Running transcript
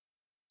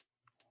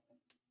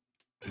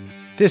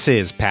This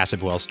is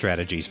Passive Wealth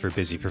Strategies for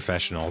Busy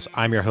Professionals.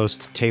 I'm your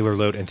host, Taylor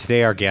Lote, and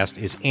today our guest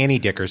is Annie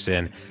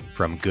Dickerson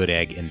from Good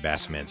Egg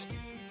Investments.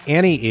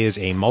 Annie is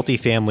a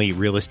multifamily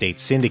real estate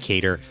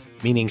syndicator,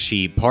 meaning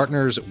she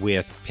partners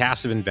with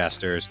passive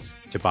investors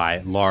to buy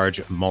large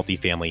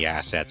multifamily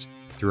assets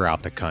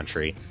throughout the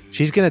country.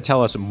 She's going to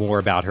tell us more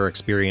about her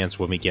experience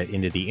when we get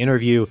into the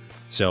interview,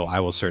 so I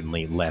will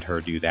certainly let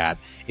her do that.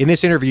 In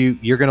this interview,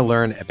 you're going to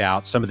learn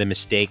about some of the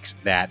mistakes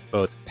that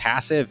both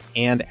passive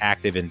and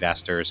active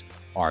investors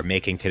are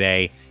making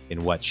today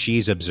in what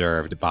she's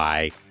observed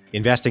by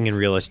investing in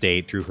real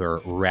estate through her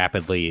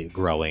rapidly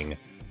growing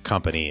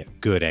company,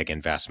 Good Egg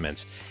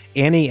Investments.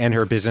 Annie and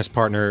her business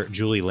partner,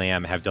 Julie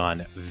Lamb, have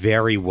done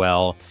very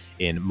well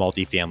in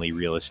multifamily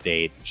real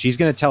estate. She's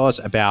going to tell us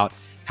about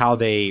how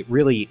they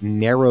really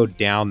narrowed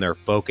down their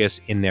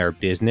focus in their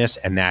business,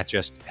 and that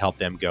just helped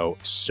them go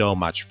so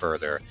much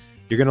further.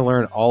 You're going to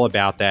learn all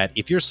about that.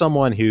 If you're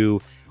someone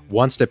who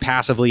wants to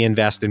passively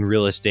invest in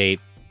real estate,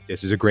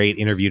 this is a great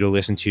interview to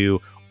listen to.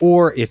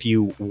 Or if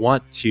you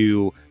want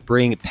to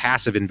bring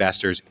passive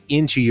investors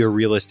into your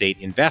real estate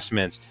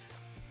investments,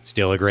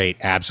 still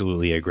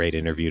absolutely a great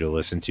interview to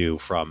listen to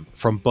from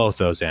both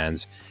those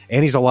ends.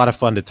 And he's a lot of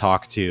fun to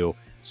talk to.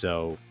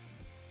 So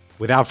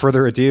without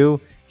further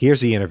ado,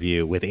 here's the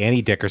interview with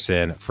Annie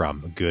Dickerson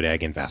from Good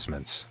Egg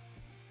Investments.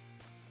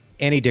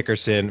 Annie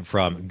Dickerson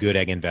from Good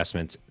Egg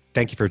Investments,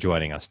 thank you for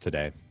joining us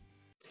today.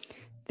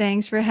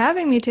 Thanks for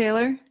having me,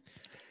 Taylor.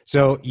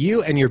 So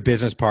you and your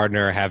business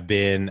partner have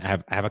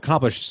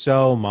accomplished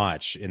so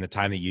much in the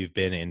time that you've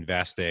been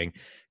investing.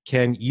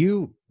 Can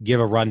you give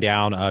a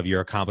rundown of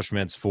your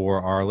accomplishments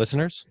for our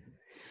listeners?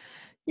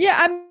 Yeah,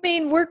 I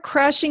mean, we're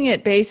crushing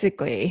it,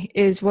 basically,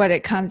 is what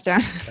it comes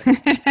down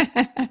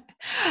to.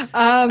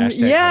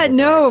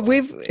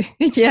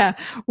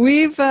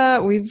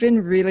 We've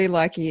been really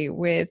lucky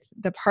with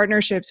the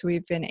partnerships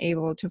we've been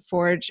able to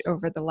forge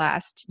over the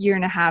last year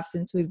and a half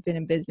since we've been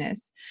in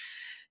business.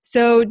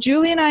 So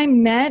Julie and I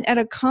met at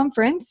a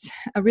conference,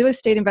 a real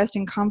estate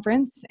investing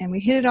conference, and we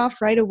hit it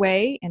off right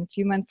away. And a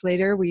few months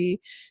later,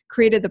 we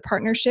created the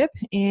partnership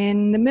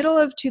in the middle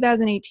of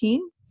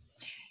 2018.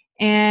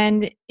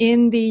 And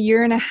in the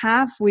year and a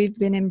half we've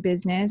been in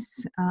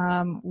business,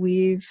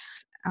 we've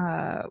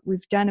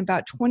done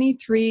about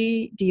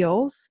 23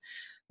 deals,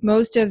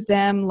 most of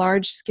them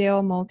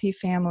large-scale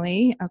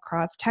multifamily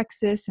across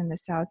Texas and the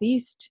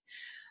Southeast.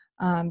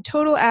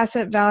 Total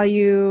asset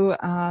value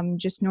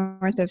just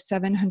north of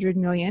 $700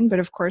 million, but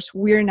of course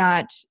we're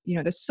not,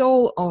 the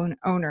sole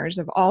owners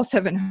of all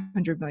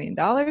 $700 million,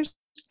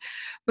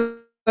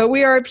 but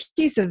we are a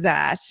piece of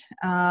that,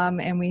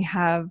 and we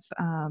have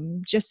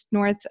just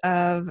north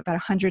of about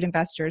 100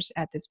 investors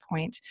at this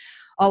point,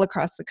 all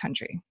across the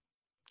country.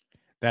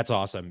 That's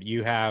awesome.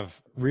 You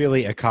have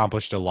really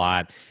accomplished a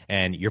lot,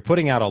 and you're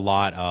putting out a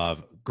lot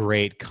of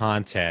great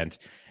content.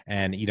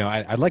 And,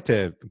 I'd like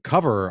to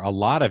cover a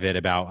lot of it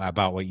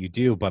about what you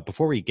do. But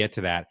before we get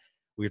to that,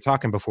 we were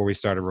talking before we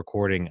started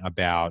recording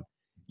about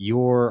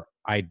your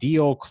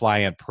ideal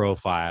client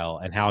profile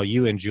and how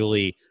you and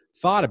Julie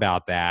thought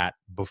about that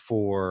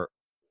before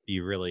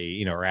you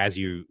really, or as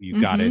you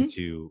got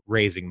into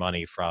raising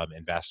money from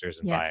investors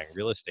and buying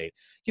real estate.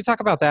 Can you talk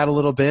about that a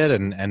little bit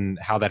and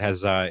how that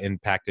has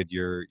impacted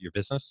your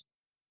business?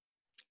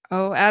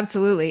 Oh,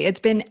 absolutely. It's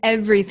been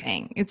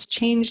everything. It's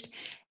changed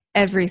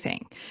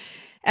everything.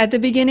 At the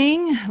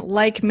beginning,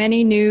 like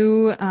many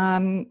new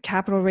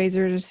capital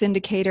raisers,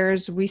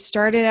 syndicators, we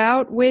started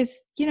out with,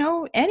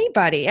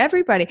 everybody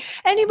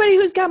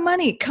who's got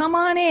money, come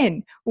on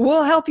in.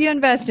 We'll help you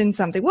invest in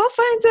something. We'll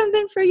find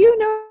something for you,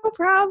 no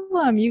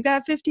problem. You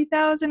got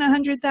 50,000,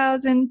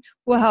 100,000,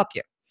 we'll help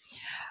you.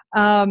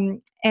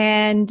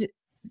 And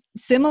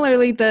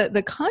similarly,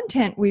 the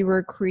content we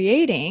were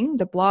creating,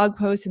 the blog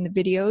posts and the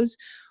videos,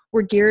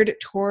 were geared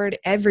toward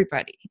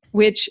everybody,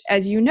 which,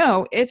 as you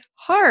know, it's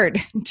hard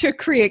to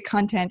create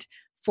content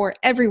for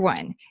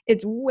everyone.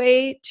 It's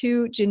way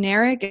too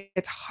generic.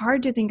 It's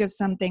hard to think of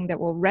something that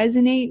will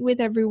resonate with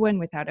everyone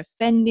without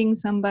offending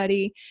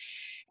somebody.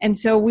 And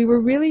so we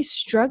were really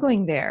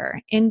struggling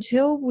there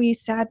until we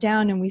sat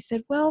down and we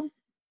said, well,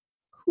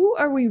 who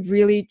are we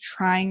really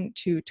trying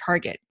to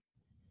target?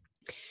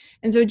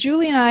 And so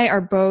Julie and I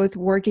are both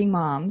working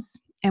moms,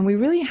 and we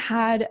really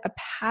had a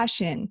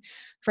passion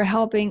for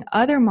helping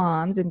other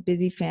moms and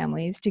busy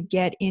families to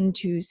get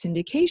into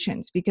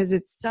syndications because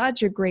it's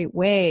such a great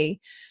way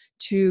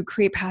to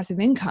create passive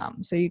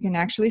income so you can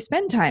actually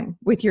spend time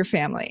with your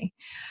family.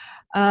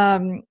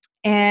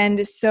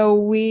 And so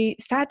we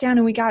sat down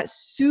and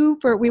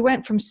we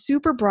went from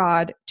super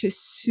broad to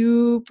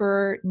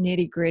super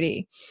nitty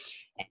gritty.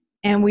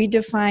 And we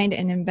defined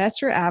an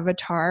investor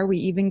avatar. We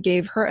even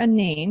gave her a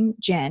name,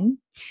 Jen.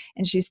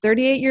 And she's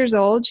 38 years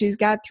old. She's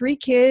got 3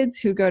 kids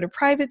who go to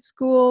private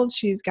schools.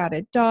 She's got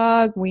a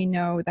dog. We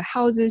know the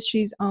houses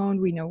she's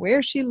owned. We know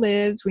where she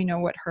lives. We know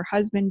what her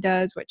husband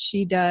does, what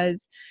she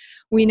does.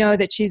 We know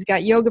that she's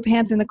got yoga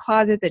pants in the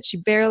closet that she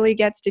barely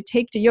gets to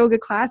take to yoga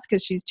class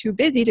because she's too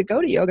busy to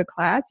go to yoga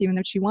class, even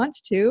though she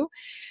wants to.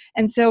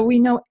 And so we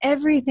know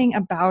everything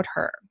about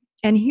her.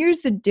 And here's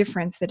the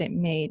difference that it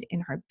made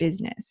in our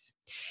business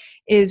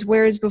is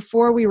whereas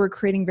before we were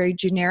creating very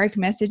generic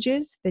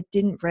messages that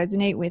didn't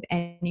resonate with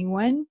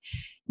anyone,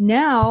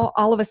 now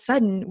all of a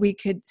sudden we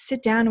could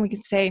sit down and we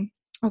could say,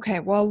 okay,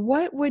 well,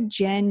 what would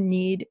Jen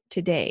need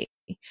today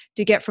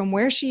to get from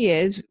where she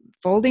is,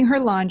 folding her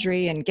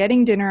laundry and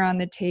getting dinner on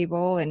the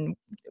table and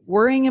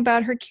worrying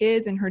about her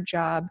kids and her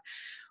job?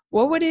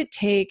 What would it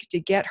take to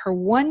get her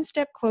one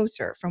step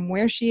closer from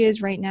where she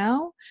is right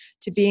now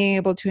to being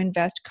able to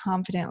invest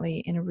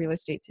confidently in a real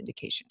estate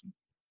syndication?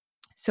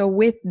 So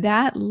with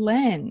that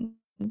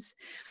lens,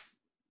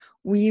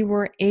 we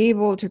were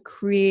able to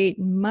create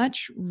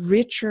much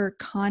richer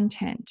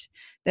content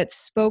that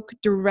spoke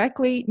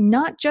directly,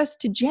 not just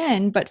to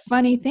Jen, but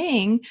funny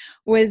thing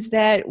was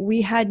that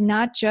we had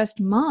not just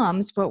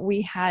moms, but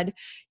we had,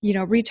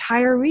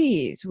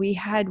 retirees, we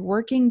had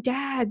working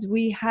dads,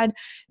 we had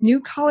new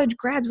college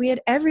grads, we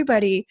had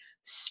everybody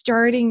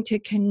starting to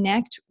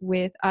connect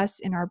with us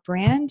in our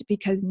brand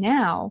because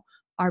now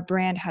our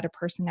brand had a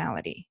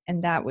personality,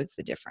 and that was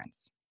the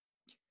difference.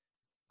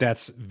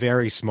 That's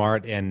very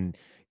smart. And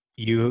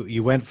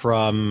you went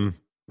from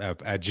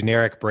a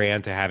generic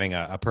brand to having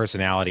a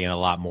personality and a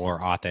lot more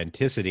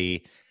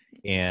authenticity.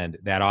 And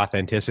that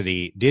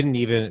authenticity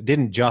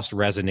didn't just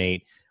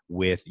resonate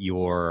with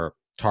your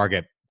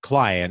target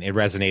client. It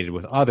resonated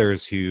with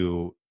others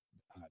who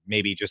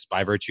maybe just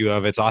by virtue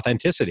of its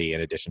authenticity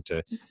in addition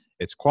to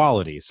its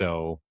quality.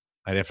 So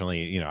I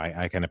definitely,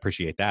 I can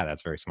appreciate that.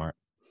 That's very smart.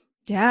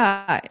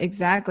 Yeah,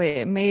 exactly.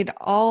 It made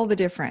all the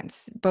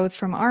difference, both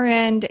from our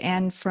end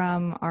and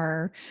from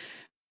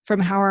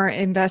how our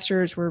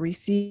investors were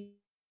receiving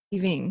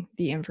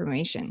the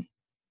information.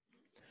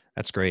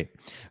 That's great.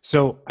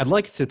 So I'd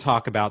like to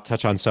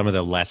touch on some of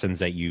the lessons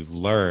that you've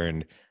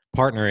learned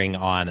partnering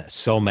on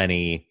so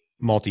many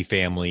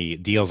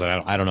multifamily deals. And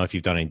I don't know if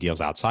you've done any deals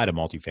outside of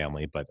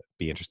multifamily, but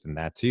be interested in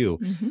that too.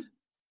 Mm-hmm.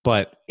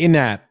 But in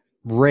that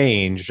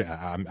range,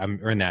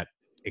 or in that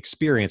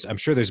experience, I'm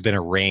sure there's been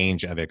a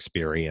range of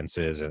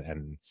experiences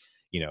and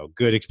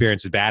good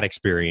experiences, bad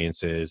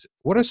experiences.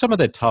 What are some of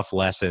the tough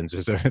lessons?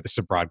 This is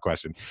a broad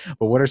question,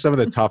 but what are some of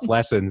the tough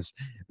lessons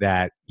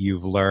that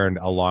you've learned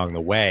along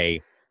the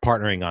way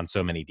partnering on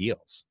so many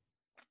deals?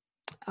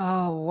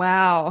 Oh,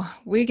 wow.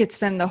 We could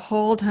spend the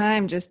whole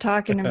time just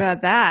talking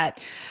about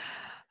that.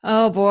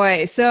 Oh,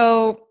 boy.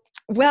 So,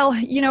 well,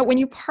 when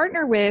you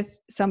partner with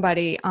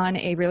somebody on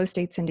a real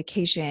estate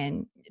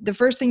syndication, the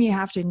first thing you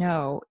have to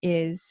know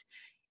is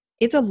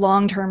it's a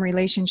long-term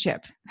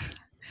relationship.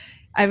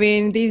 I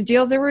mean, these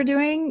deals that we're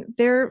doing,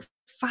 they're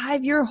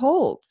 5-year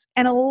holds,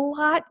 and a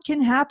lot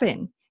can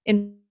happen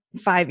in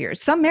 5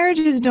 years. Some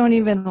marriages don't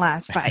even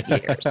last 5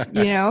 years.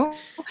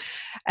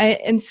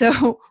 And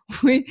so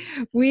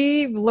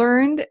we've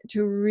learned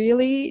to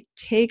really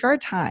take our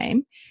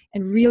time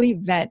and really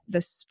vet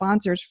the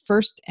sponsors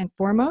first and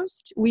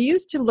foremost. We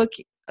used to look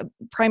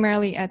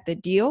primarily at the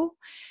deal,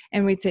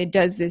 and we'd say,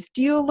 does this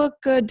deal look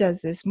good?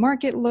 Does this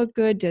market look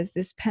good? Does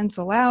this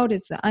pencil out?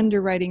 Is the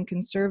underwriting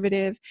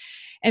conservative?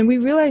 And we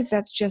realized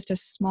that's just a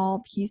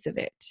small piece of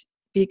it,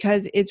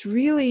 because it's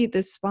really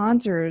the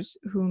sponsors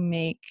who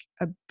make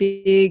a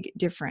big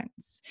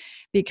difference.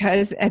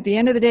 Because at the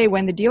end of the day,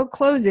 when the deal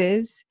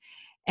closes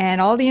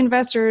and all the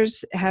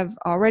investors have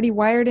already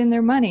wired in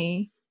their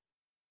money,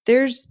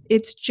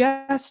 it's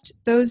just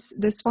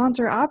the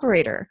sponsor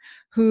operator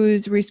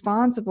who's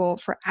responsible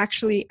for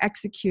actually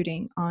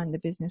executing on the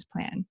business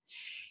plan.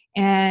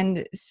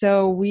 And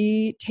so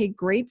we take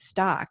great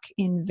stock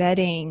in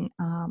vetting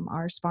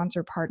our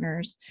sponsor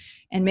partners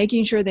and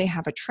making sure they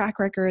have a track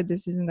record.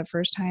 This isn't the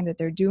first time that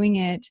they're doing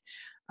it,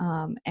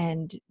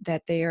 and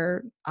that they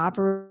are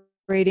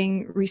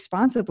operating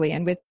responsibly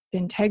and with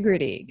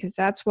integrity, because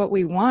that's what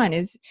we want.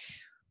 Is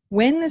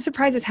when the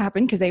surprises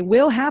happen, because they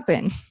will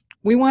happen,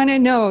 we want to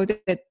know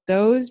that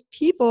those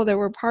people that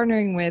we're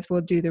partnering with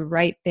will do the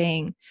right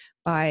thing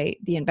by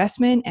the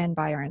investment and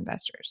by our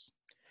investors.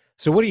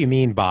 So what do you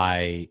mean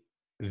by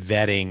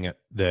vetting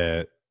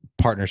the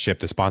partnership,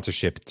 the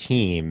sponsorship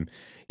team?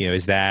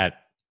 Is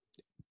that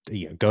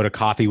go to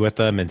coffee with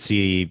them and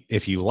see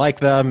if you like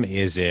them?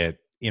 Is it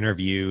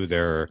interview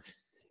their,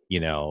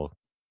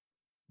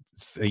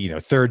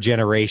 third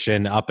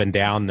generation up and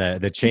down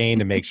the chain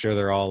to make sure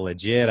they're all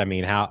legit? I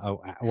mean,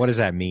 what does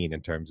that mean in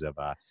terms of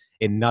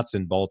in nuts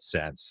and bolts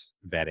sense,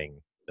 vetting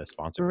the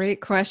sponsors?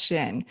 Great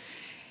question.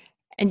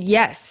 And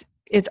yes,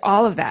 it's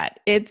all of that.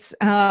 It's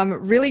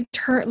really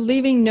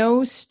leaving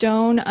no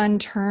stone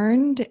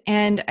unturned.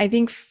 And I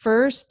think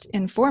first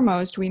and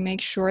foremost, we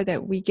make sure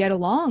that we get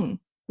along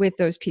with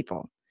those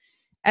people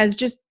as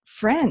just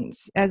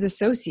friends, as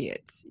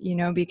associates,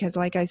 because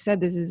like I said,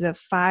 this is a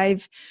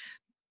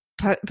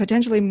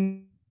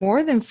potentially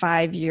more than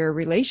 5-year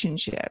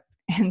relationship.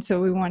 And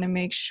so we want to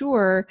make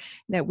sure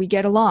that we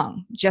get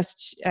along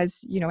just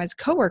as, as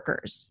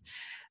coworkers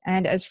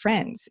and as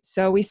friends.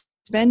 So we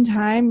spend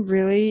time,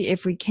 really,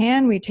 if we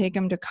can, we take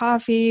them to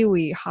coffee,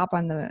 we hop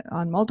on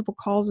multiple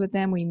calls with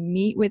them, we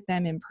meet with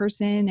them in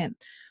person and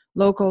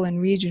local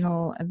and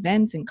regional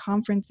events and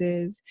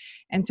conferences.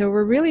 And so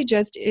we're really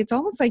just, it's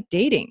almost like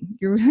dating.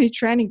 You're really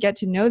trying to get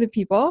to know the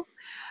people.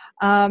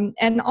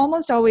 And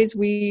almost always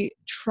we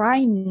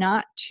try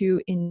not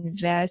to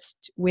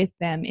invest with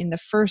them in the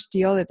first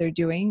deal that they're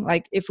doing.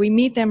 Like if we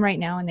meet them right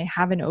now and they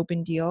have an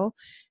open deal,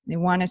 and they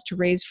want us to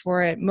raise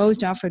for it,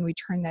 most often we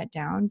turn that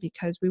down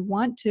because we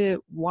want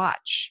to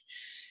watch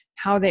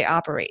how they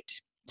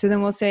operate. So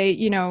then we'll say,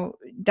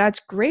 that's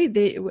great.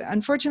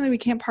 Unfortunately, we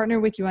can't partner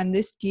with you on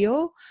this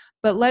deal,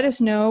 but let us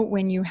know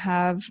when you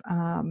have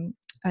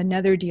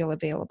another deal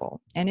available.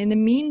 And in the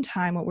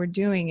meantime, what we're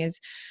doing is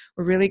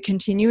we're really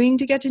continuing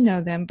to get to know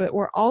them, but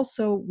we're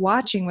also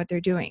watching what they're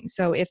doing.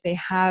 So if they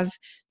have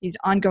these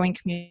ongoing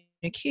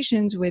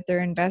communications with their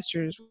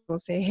investors, we'll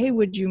say, hey,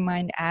 would you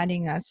mind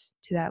adding us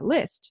to that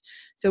list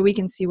so we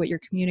can see what you're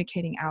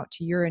communicating out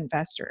to your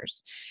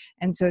investors?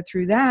 And so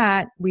through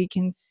that, we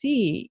can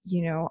see,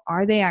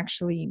 are they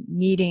actually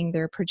meeting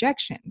their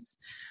projections?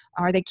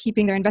 Are they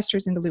keeping their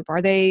investors in the loop?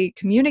 Are they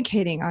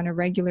communicating on a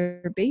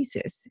regular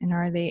basis? And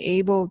are they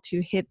able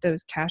to hit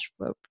those cash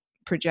flow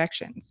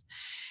projections?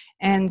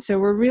 And so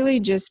we're really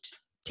just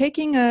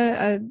taking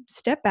a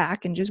step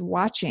back and just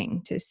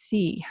watching to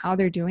see how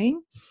they're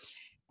doing.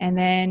 And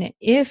then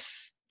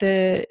if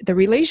the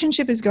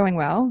relationship is going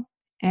well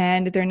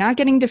and they're not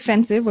getting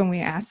defensive when we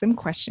ask them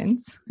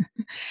questions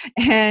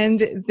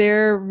and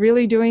they're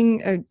really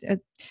doing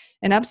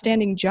an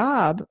upstanding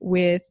job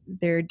with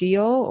their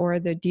deal or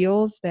the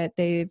deals that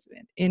they've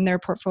in their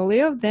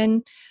portfolio,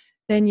 then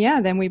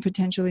we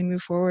potentially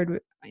move forward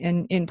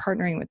in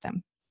partnering with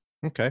them.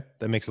 Okay,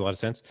 that makes a lot of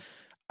sense.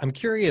 I'm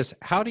curious,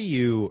 how do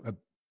you,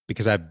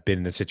 because I've been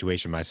in this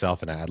situation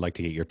myself and I'd like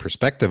to get your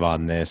perspective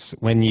on this.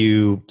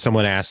 When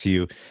someone asks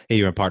you, hey,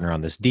 you're a partner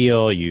on this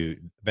deal, you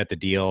bet the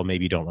deal,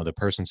 maybe you don't know the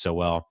person so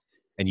well,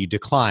 and you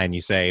decline,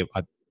 you say,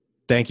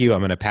 thank you, I'm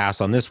going to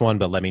pass on this one,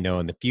 but let me know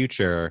in the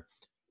future.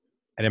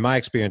 And in my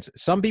experience,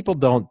 some people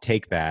don't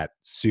take that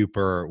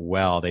super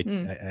well.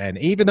 And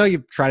even though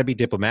you try to be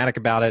diplomatic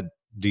about it,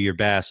 do your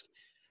best.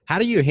 How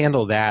do you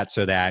handle that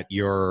so that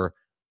your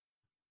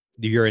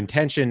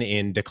intention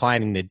in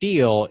declining the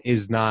deal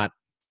is not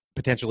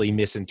potentially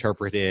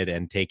misinterpreted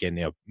and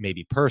taken,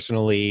 maybe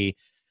personally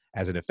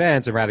as an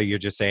offense, and rather you're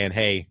just saying,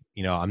 hey,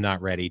 I'm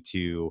not ready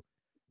to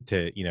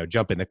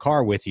jump in the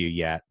car with you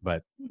yet,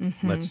 but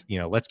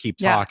let's keep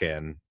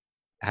talking.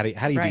 How do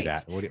you do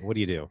that? What do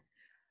you do?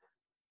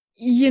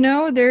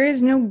 There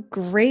is no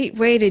great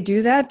way to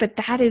do that, but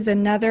that is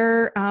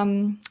another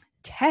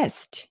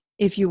test,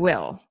 if you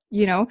will,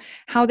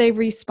 how they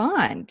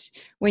respond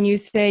when you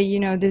say,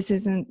 this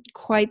isn't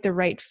quite the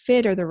right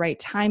fit or the right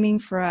timing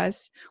for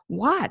us.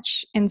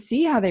 Watch and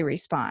see how they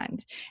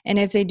respond. And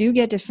if they do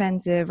get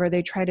defensive or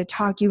they try to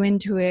talk you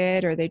into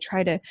it or they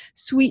try to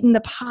sweeten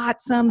the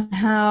pot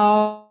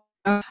somehow,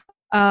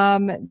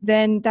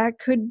 then that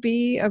could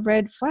be a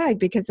red flag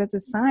because that's a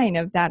sign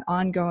of that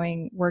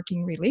ongoing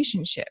working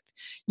relationship.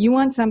 You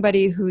want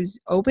somebody who's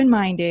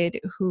open-minded,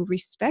 who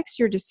respects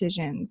your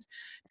decisions,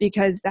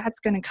 because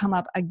that's going to come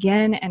up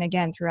again and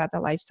again throughout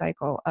the life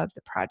cycle of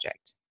the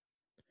project.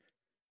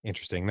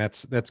 Interesting.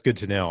 That's good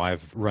to know.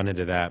 I've run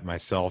into that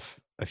myself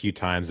a few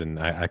times and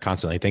I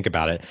constantly think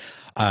about it.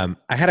 I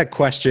had a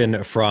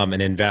question from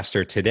an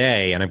investor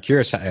today, and I'm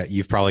curious,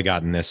 you've probably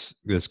gotten this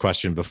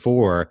question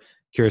before.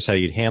 Curious how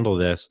you'd handle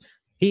this.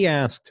 He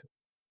asked,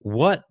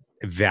 what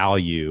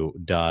value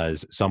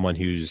does someone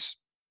who's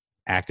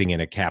acting in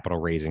a capital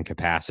raising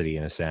capacity,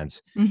 in a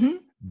sense,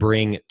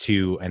 bring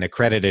to an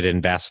accredited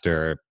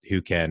investor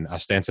who can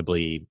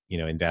ostensibly,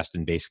 invest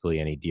in basically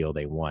any deal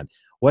they want?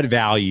 What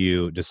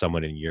value does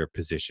someone in your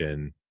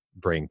position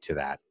bring to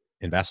that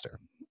investor?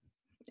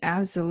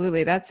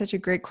 Absolutely. That's such a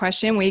great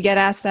question. We get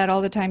asked that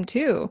all the time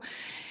too.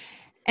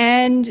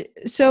 And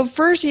so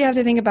first you have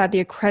to think about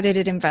the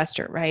accredited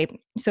investor, right?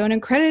 So an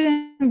accredited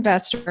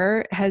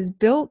investor has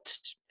built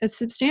a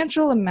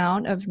substantial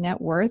amount of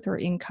net worth or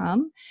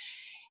income.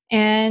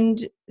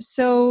 And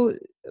so,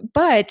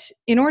 but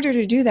in order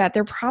to do that,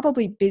 they're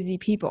probably busy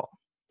people.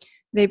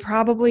 They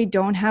probably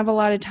don't have a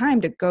lot of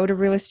time to go to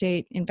real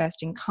estate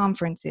investing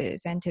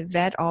conferences and to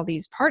vet all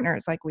these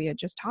partners like we had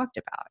just talked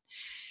about.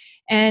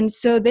 And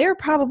so they're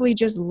probably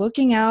just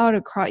looking out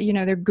across,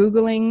 they're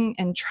Googling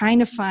and trying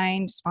to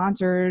find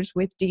sponsors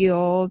with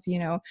deals.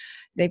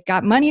 They've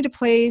got money to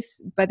place,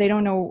 but they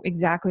don't know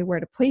exactly where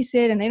to place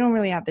it. And they don't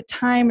really have the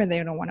time, or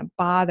they don't want to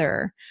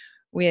bother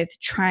with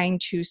trying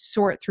to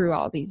sort through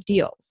all these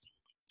deals.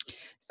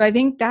 So I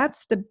think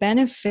that's the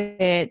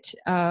benefit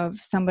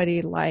of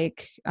somebody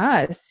like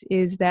us,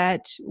 is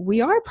that we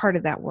are part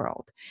of that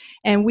world,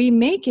 and we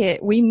make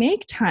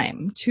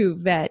time to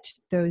vet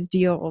those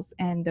deals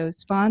and those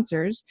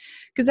sponsors,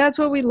 because that's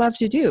what we love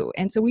to do.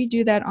 And so we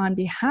do that on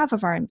behalf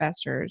of our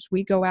investors.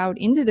 We go out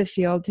into the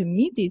field to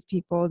meet these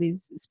people,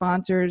 these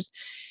sponsors,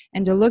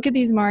 and to look at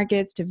these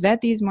markets, to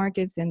vet these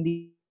markets and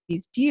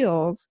these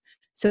deals,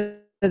 so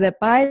that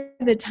by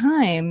the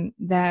time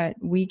that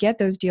we get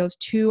those deals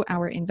to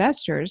our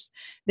investors,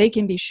 they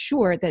can be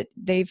sure that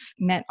they've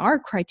met our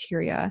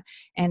criteria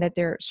and that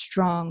they're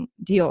strong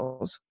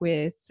deals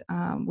with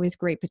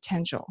great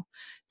potential.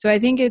 So I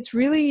think it's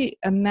really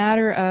a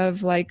matter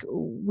of like,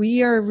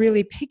 we are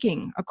really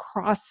picking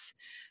across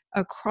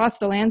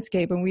the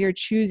landscape, and we are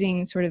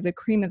choosing sort of the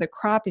cream of the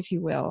crop, if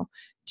you will,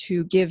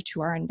 to give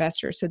to our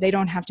investors so they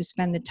don't have to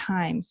spend the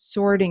time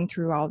sorting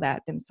through all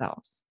that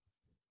themselves.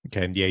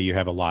 Okay. And yeah, you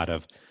have a lot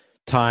of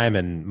time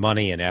and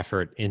money and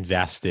effort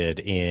invested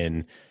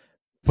in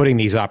putting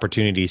these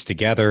opportunities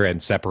together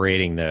and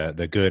separating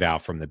the good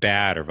out from the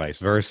bad, or vice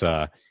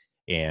versa.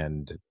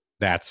 And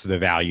that's the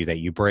value that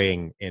you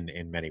bring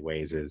in many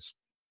ways, is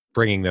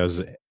bringing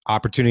those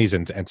opportunities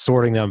and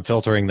sorting them,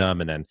 filtering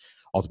them, and then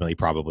ultimately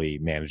probably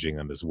managing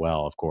them as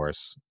well, of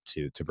course,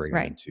 to bring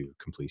them Right. into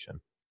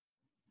completion.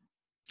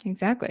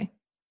 Exactly.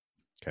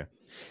 Okay.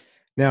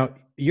 Now,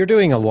 you're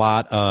doing a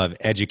lot of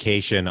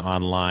education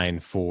online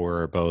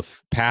for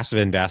both passive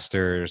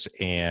investors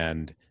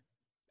and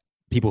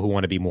people who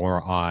want to be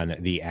more on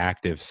the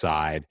active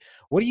side.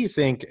 What do you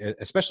think,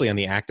 especially on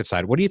the active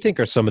side, what do you think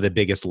are some of the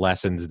biggest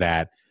lessons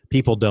that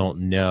people don't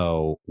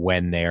know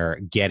when they're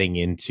getting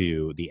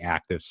into the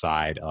active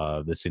side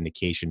of the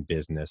syndication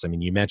business? I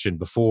mean, you mentioned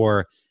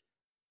before,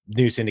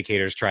 new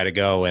syndicators try to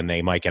go and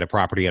they might get a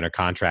property under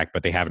contract,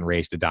 but they haven't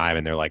raised a dime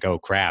and they're like, oh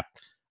crap,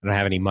 I don't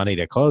have any money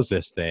to close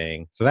this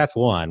thing. So that's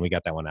one. We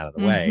got that one out of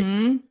the way.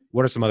 Mm-hmm.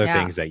 What are some other Yeah.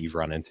 things that you've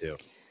run into?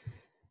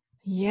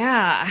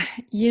 Yeah.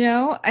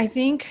 I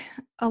think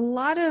a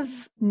lot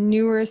of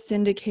newer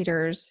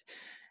syndicators,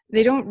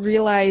 they don't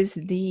realize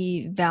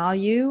the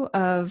value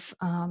of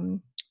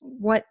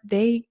what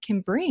they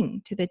can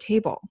bring to the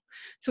table.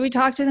 So we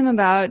talked to them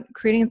about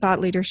creating a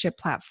thought leadership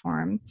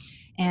platform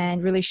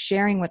and really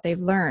sharing what they've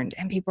learned.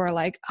 And people are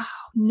like, oh,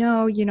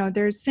 no,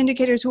 there's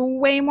syndicators who are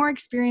way more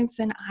experienced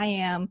than I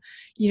am.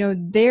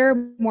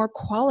 They're more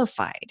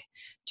qualified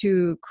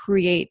to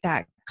create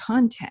that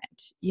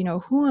content.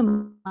 Who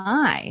am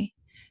I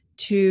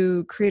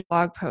to create a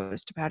blog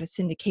post about a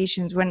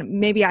syndications when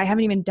maybe I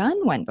haven't even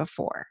done one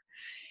before?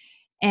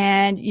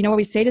 And what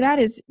we say to that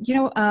is,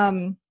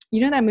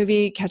 that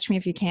movie Catch Me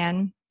If You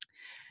Can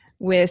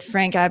with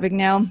Frank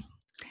Abagnale?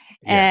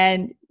 Yeah.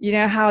 And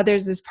how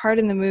there's this part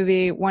in the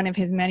movie, one of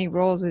his many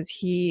roles was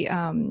he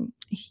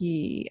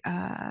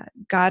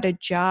got a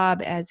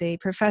job as a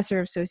professor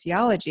of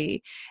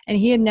sociology, and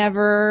he'd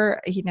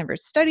never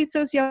studied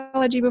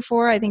sociology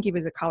before. I think he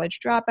was a college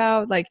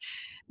dropout,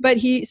 but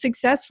he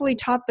successfully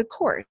taught the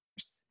course.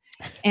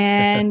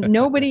 And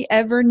nobody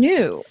ever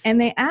knew. And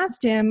they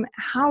asked him,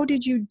 how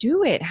did you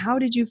do it? How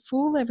did you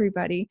fool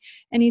everybody?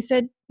 And he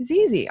said, it's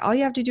easy. All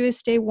you have to do is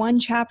stay one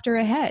chapter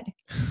ahead.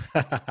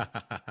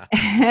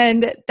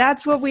 And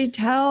that's what we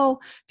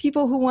tell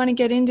people who want to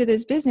get into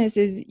this business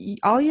is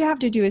all you have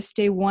to do is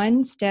stay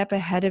one step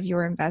ahead of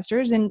your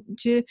investors. And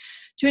to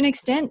an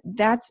extent,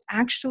 that's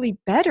actually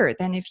better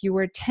than if you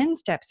were 10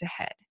 steps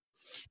ahead.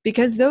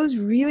 Because those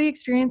really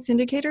experienced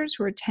syndicators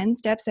who are 10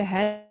 steps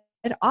ahead,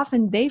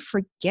 often they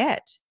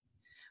forget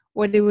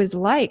what it was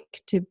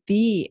like to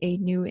be a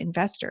new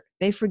investor.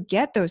 They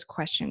forget those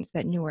questions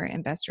that newer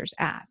investors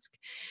ask.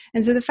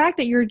 And so the fact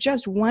that you're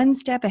just one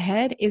step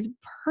ahead is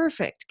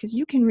perfect because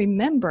you can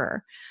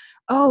remember,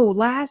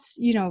 last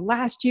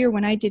year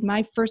when I did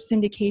my first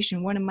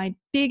syndication, one of my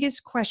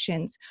biggest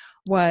questions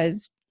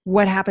was,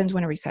 what happens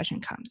when a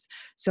recession comes?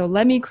 So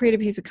let me create a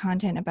piece of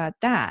content about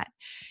that.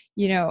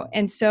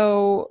 And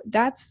so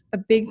that's a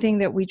big thing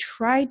that we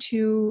try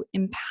to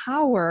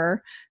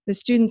empower the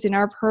students in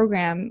our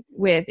program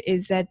with,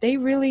 is that they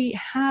really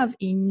have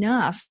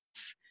enough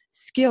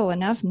skill,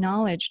 enough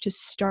knowledge to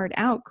start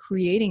out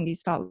creating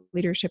these thought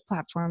leadership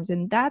platforms.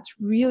 And that's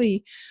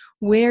really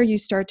where you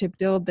start to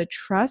build the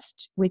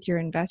trust with your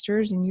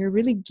investors, and you're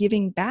really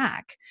giving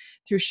back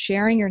through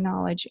sharing your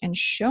knowledge and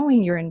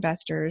showing your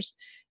investors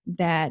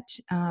that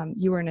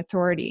you are an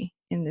authority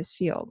in this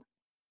field.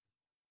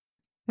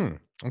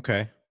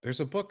 Okay. There's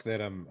a book that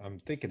I'm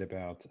thinking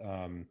about.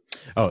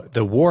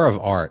 The War of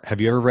Art.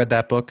 Have you ever read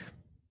that book?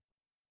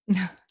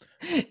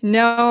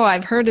 No,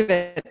 I've heard of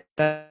it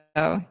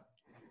though.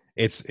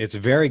 It's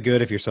very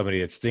good if you're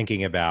somebody that's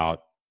thinking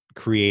about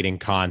creating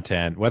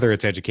content, whether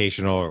it's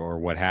educational or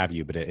what have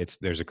you. But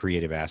there's a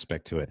creative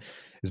aspect to it.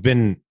 It's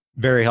been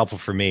very helpful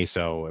for me,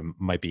 so it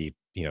might be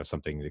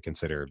something to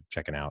consider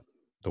checking out.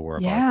 The War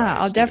of Art Yeah,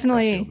 by Stephen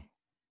Pressfield.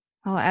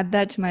 I'll add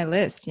that to my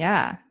list.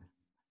 Yeah.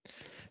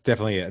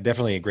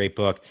 Definitely a great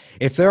book.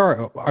 If there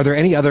are there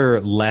any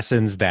other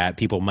lessons that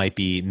people might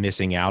be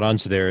missing out on?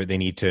 So they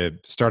need to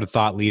start a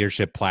thought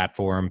leadership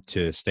platform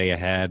to stay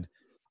ahead.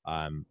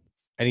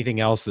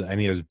 Anything else?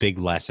 Any of those big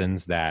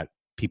lessons that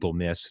people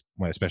miss,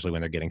 especially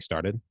when they're getting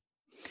started?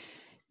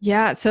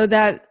 Yeah. So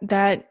that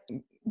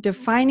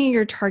defining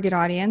your target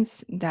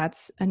audience,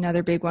 that's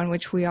another big one,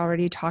 which we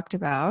already talked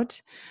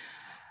about.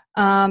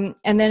 And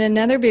then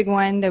another big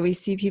one that we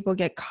see people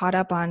get caught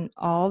up on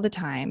all the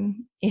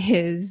time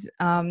is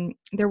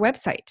their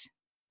website.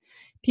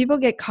 People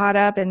get caught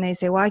up and they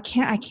say, well, I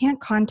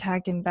can't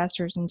contact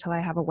investors until I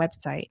have a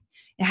website.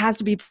 It has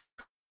to be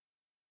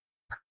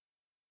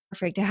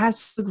perfect. It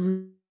has to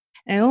look,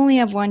 and I only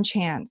have one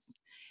chance.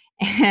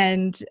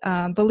 And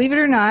believe it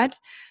or not,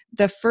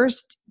 the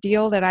first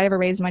deal that I ever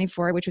raised money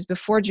for, which was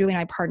before Julie and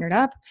I partnered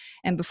up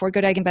and before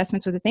Good Egg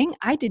Investments was a thing,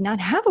 I did not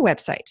have a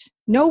website.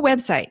 No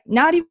website,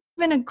 not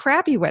even a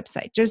crappy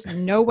website, just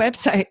no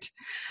website.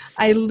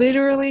 I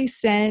literally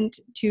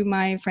sent to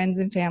my friends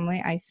and family,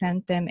 I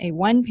sent them a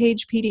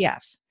one-page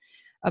PDF,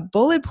 a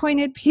bullet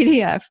pointed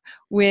PDF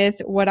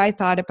with what I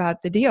thought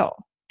about the deal.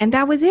 And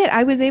that was it.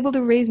 I was able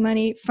to raise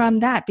money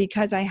from that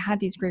because I had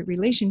these great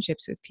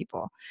relationships with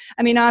people.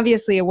 I mean,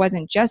 obviously it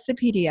wasn't just the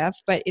PDF,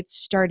 but it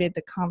started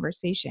the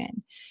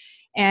conversation.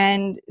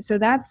 And so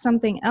that's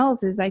something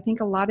else is I think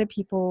a lot of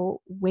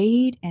people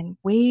wait and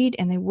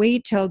they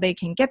wait till they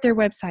can get their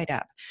website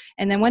up.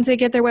 And then once they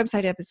get their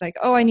website up, it's like,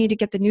 oh, I need to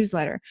get the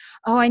newsletter.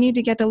 Oh, I need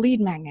to get the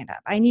lead magnet up.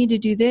 I need to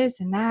do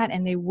this and that.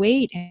 And they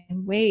wait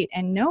and wait.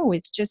 And no,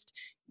 it's just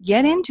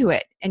get into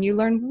it. And you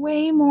learn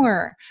way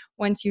more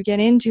once you get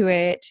into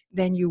it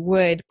than you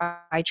would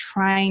by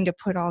trying to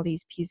put all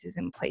these pieces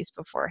in place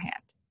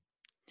beforehand.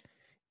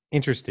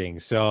 Interesting.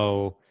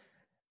 So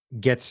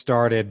get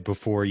started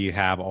before you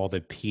have all the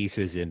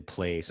pieces in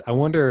place. I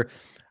wonder,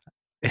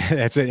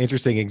 that's an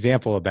interesting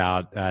example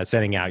about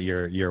sending out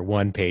your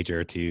one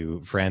pager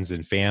to friends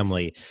and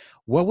family.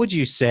 What would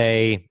you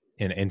say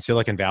in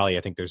Silicon Valley?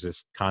 I think there's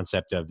this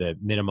concept of the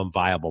minimum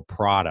viable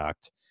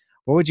product.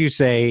 What would you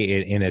say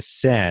in a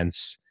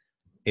sense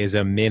is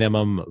a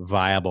minimum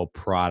viable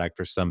product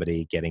for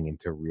somebody getting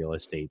into real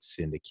estate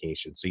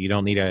syndication? So you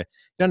don't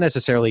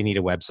necessarily need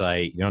a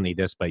website. You don't need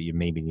this, but you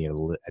maybe need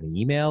an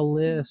email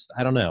list.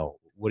 I don't know.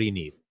 What do you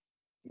need?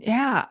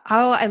 Yeah.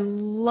 Oh, I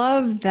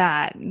love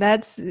that.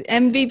 That's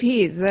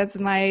MVPs. That's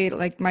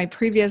my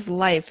previous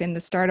life in the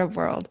startup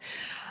world.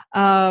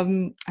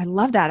 I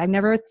love that. I've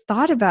never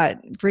thought about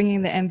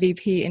bringing the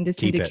MVP into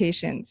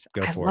syndications.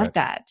 I love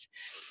that.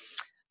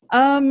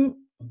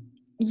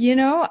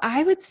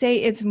 I would say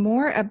it's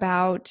more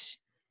about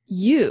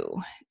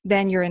you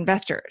than your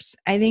investors.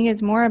 I think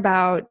it's more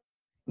about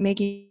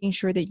making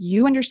sure that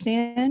you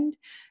understand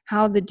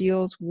how the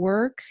deals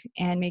work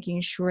and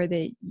making sure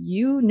that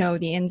you know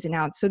the ins and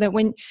outs so that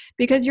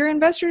because your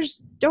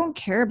investors don't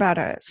care about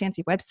a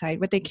fancy website.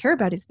 What they care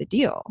about is the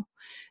deal.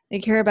 They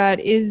care about,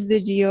 is the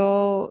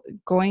deal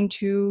going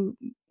to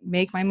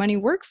make my money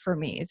work for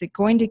me? Is it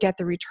going to get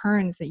the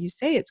returns that you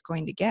say it's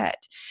going to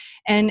get?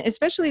 And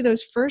especially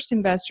those first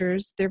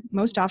investors, they're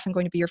most often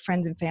going to be your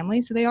friends and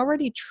family, so they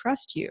already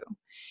trust you.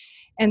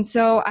 And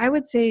so I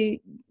would say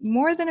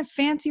more than a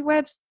fancy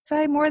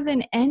website, more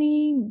than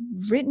any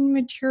written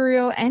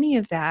material, any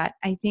of that,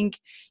 I think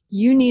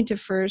you need to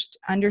first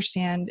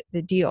understand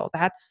the deal.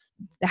 That's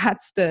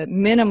the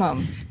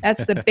minimum.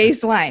 That's the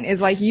baseline,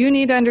 is like you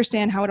need to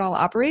understand how it all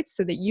operates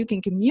so that you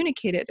can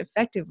communicate it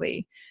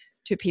effectively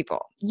to people.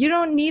 You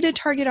don't need a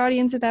target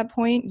audience at that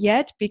point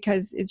yet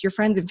because it's your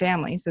friends and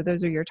family. So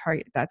those are your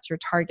target. That's your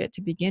target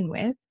to begin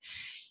with.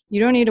 You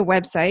don't need a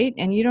website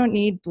and you don't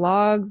need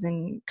blogs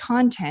and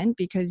content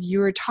because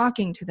you're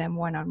talking to them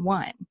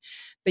one-on-one.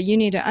 But you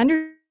need to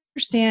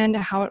understand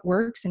how it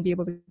works and be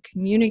able to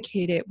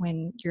communicate it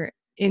when you're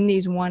in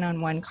these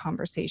one-on-one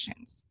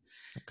conversations.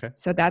 Okay.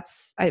 So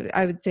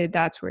I would say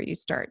that's where you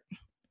start.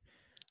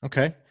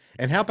 Okay.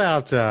 And how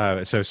about,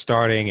 so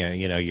starting,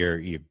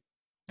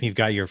 you've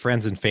got your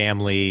friends and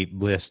family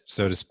list,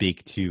 so to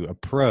speak, to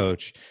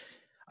approach.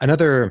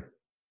 Another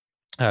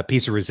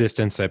piece of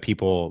resistance that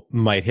people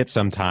might hit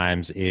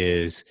sometimes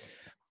is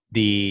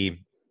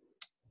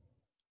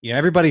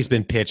everybody's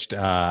been pitched.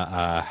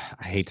 I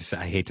hate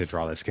to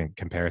draw this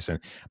comparison,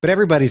 but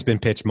everybody's been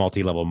pitched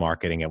multi-level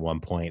marketing at one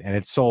point, and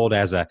it's sold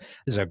as this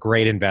is a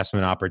great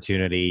investment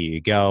opportunity.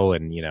 You go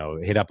and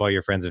hit up all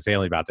your friends and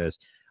family about this.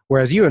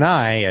 Whereas you and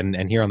I,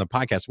 and here on the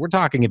podcast, we're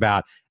talking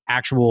about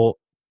actual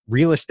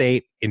real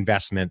estate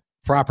investment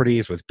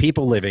properties with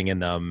people living in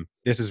them.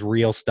 This is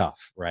real stuff,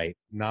 right?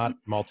 Not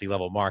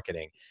multi-level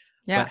marketing.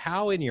 Yeah. But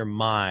how in your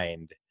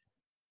mind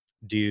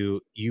do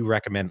you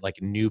recommend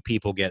like new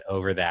people get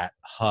over that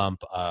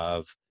hump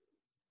of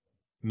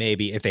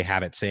maybe if they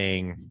have it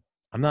saying,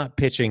 I'm not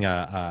pitching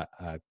a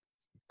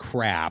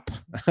crap,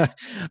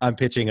 I'm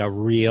pitching a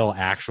real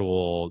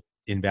actual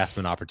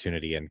investment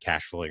opportunity in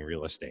cash flowing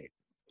real estate?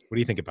 What do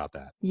you think about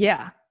that?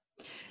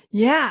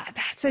 Yeah,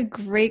 that's a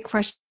great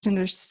question.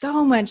 There's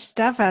so much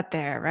stuff out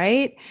there,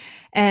 right?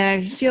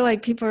 And I feel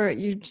like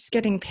you're just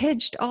getting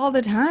pitched all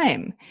the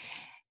time.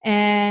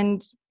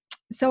 And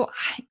so,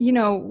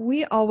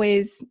 we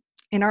always,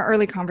 in our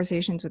early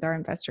conversations with our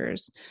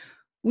investors,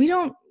 we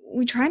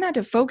try not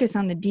to focus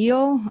on the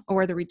deal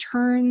or the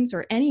returns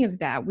or any of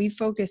that. We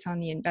focus on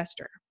the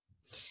investor.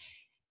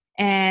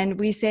 And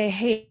we say,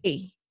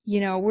 hey,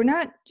 we're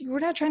not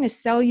trying to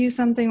sell you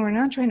something. We're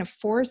not trying to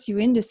force you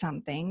into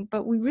something,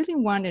 but we really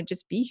want to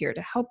just be here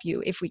to help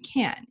you if we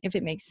can, if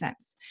it makes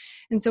sense.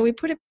 And so we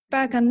put it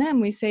back on them.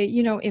 We say,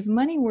 if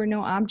money were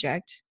no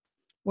object,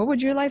 what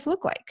would your life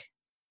look like?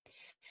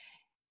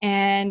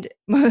 And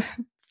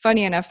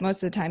funny enough,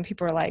 most of the time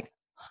people are like,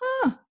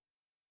 huh,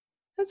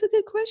 that's a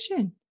good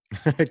question.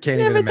 Can't I even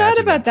never thought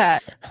imagine about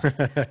that.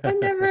 that.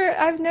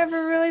 I've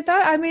never really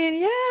thought. I mean,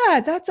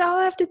 yeah, that's all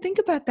I have to think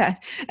about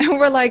that. And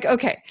we're like,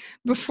 okay,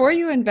 before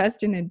you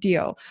invest in a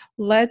deal,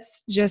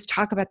 let's just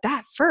talk about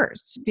that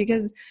first,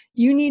 because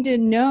you need to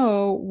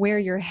know where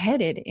you're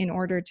headed in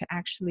order to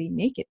actually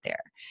make it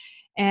there.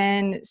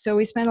 And so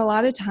we spend a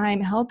lot of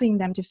time helping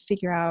them to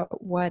figure out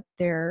what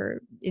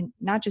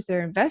not just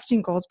their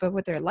investing goals, but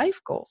what their life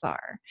goals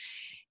are.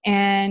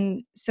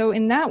 And so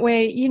in that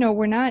way,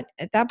 we're not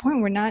at that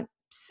point, we're not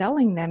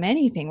selling them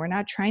anything. We're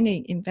not trying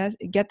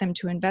to get them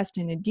to invest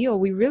in a deal.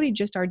 We really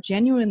just are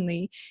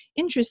genuinely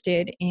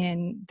interested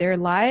in their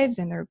lives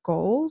and their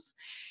goals.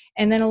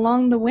 And then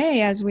along the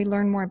way, as we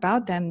learn more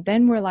about them,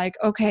 then we're like,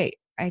 okay,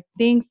 I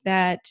think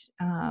that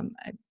a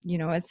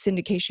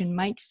syndication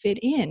might fit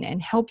in and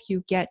help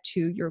you get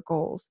to your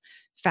goals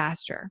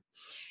faster.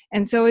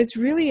 And so it's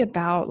really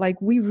about,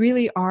 like, we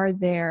really are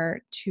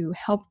there to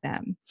help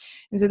them.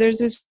 And so there's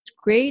this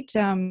great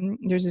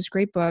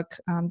book,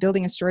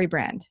 Building a Story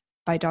Brand,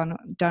 by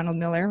Donald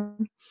Miller.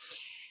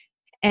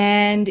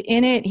 And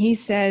in it, he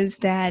says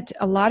that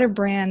a lot of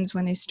brands,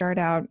 when they start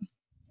out,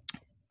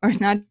 or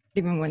not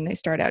even when they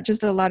start out,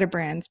 just a lot of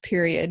brands,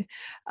 period,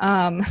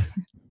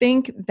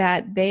 think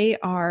that they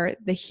are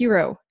the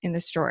hero in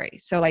the story.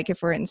 So like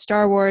if we're in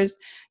Star Wars,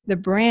 the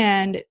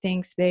brand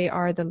thinks they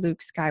are the Luke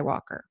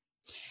Skywalker.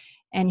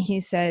 And he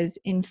says,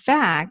 in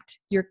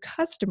fact, your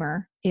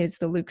customer is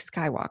the Luke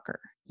Skywalker.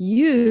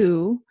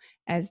 You,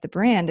 as the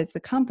brand, as the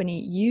company,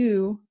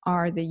 you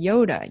are the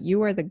Yoda.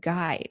 You are the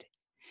guide.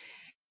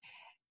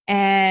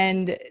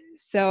 And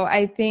so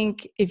I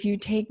think if you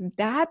take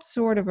that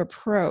sort of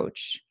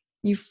approach,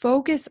 you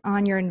focus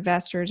on your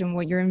investors and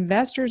what your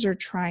investors are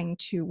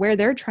where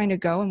they're trying to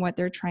go and what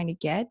they're trying to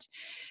get,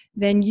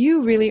 then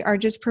you really are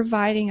just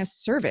providing a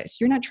service.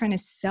 You're not trying to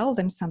sell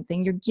them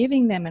something. You're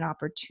giving them an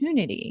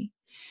opportunity.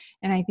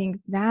 And I think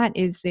that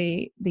is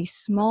the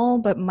small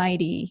but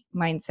mighty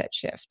mindset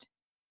shift.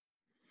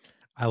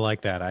 I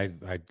like that. I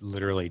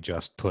literally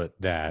just put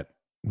that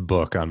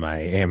book on my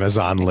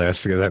Amazon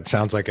list, because that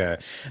sounds like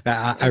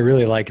I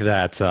really like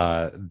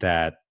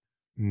that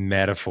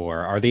metaphor.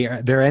 Are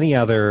there any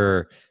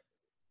other,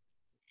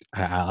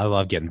 I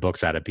love getting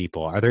books out of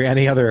people. Are there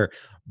any other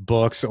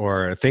books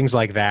or things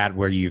like that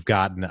where you've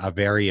gotten a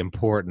very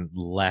important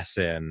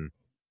lesson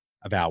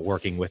about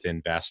working with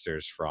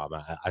investors from?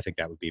 I think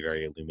that would be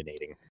very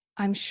illuminating.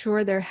 I'm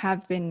sure there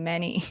have been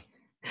many.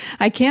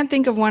 I can't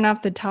think of one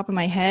off the top of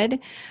my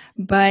head,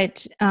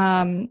 but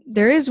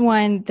there is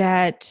one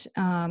that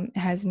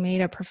has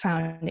made a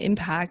profound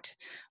impact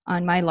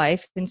on my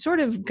life and sort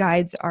of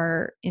guides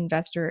our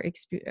investor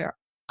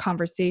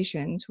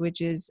conversations,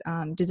 which is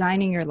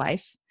Designing Your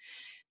Life,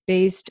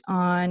 based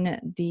on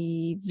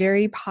the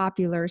very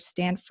popular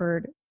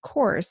Stanford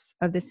course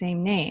of the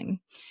same name.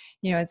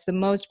 It's the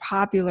most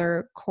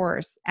popular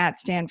course at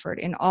Stanford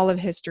in all of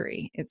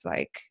history. It's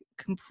like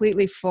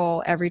completely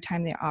full every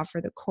time they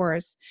offer the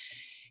course.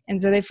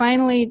 And so they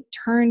finally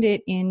turned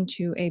it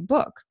into a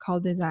book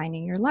called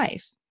Designing Your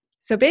Life.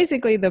 So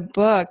basically the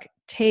book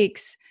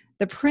takes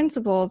the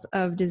principles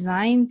of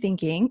design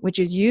thinking, which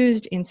is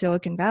used in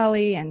Silicon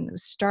Valley and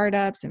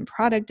startups and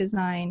product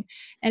design,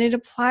 and it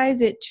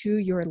applies it to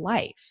your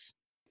life.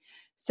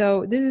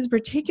 So this is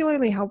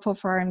particularly helpful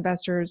for our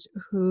investors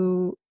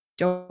who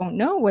don't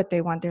know what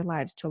they want their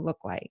lives to look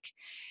like.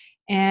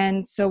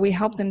 And so we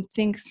help them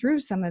think through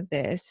some of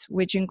this,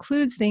 which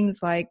includes things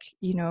like,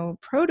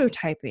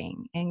 prototyping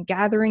and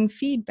gathering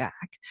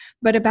feedback,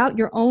 but about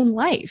your own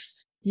life,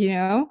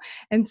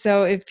 And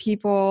so if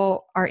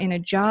people are in a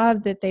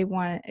job that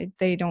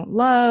they don't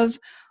love,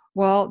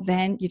 well,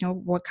 then,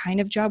 what kind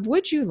of job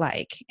would you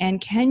like?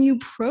 And can you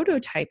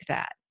prototype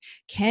that?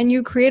 Can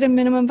you create a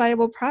minimum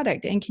viable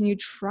product? And can you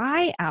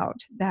try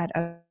out that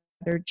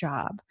other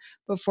job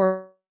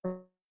before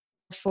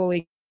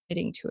fully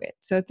committing to it?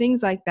 So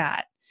things like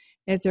that.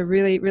 It's a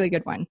really, really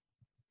good one.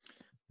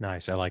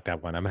 Nice. I like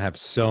that one. I'm going to have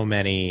so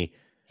many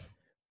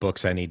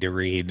books I need to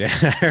read.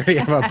 I already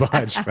have a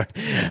bunch, but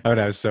I would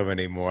have so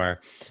many more.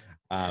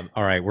 All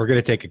right. We're going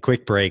to take a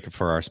quick break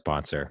for our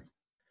sponsor.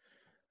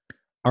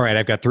 All right.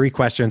 I've got 3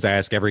 questions I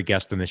ask every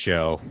guest on the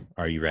show.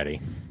 Are you ready?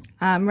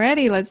 I'm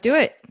ready. Let's do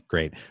it.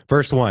 Great.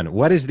 First one,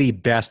 what is the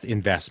best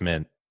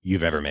investment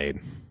you've ever made?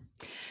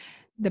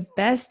 The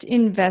best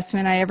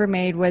investment I ever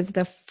made was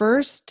the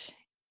first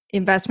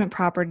investment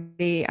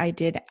property I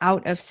did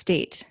out of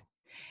state.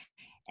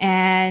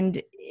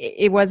 And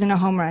it wasn't a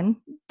home run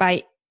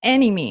by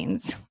any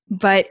means,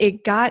 but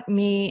it got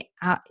me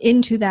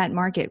into that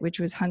market, which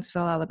was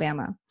Huntsville,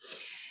 Alabama.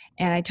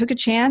 And I took a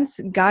chance,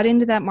 got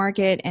into that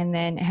market, and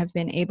then have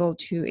been able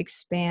to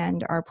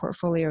expand our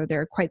portfolio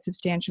there quite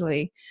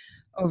substantially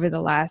over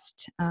the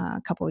last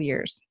couple of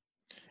years.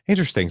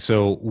 Interesting.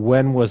 So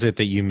when was it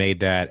that you made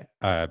that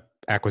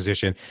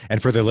acquisition?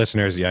 And for the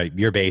listeners,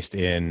 you're based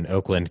in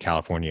Oakland,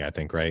 California, I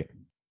think, right?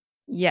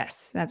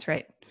 Yes, that's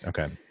right.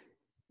 Okay.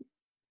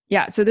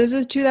 Yeah, so this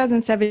was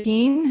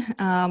 2017.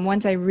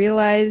 Once I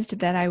realized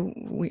that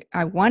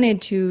I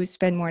wanted to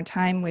spend more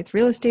time with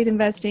real estate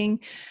investing,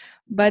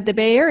 but the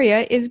Bay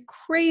Area is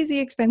crazy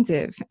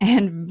expensive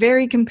and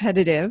very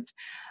competitive.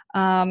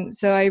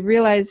 So I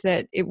realized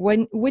that it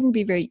wouldn't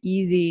be very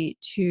easy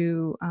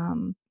to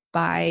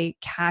buy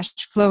cash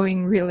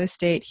flowing real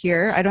estate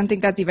here. I don't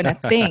think that's even a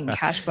thing,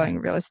 cash flowing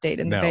real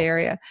estate in the Bay No.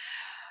 Area.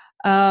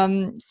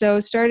 So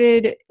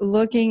started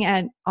looking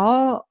at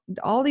all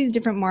these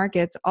different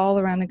markets all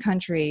around the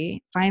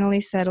country. Finally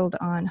settled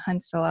on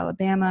Huntsville,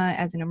 Alabama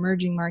as an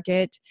emerging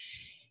market.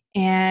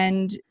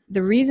 And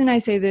the reason I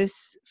say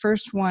this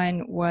first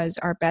one was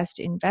our best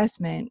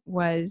investment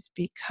was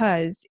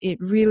because it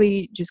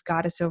really just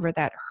got us over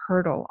that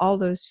hurdle, all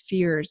those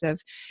fears of,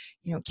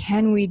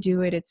 can we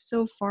do it? It's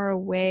so far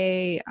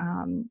away.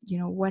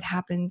 What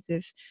happens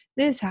if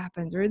this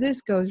happens or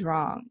this goes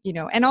wrong?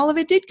 And all of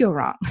it did go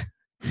wrong.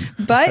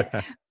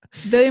 But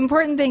the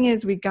important thing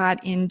is we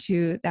got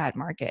into that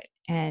market,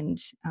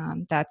 and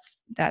that's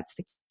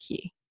the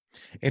key.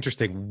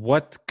 Interesting.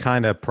 What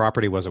kind of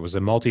property was it? Was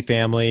it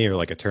multifamily or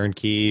like a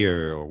turnkey,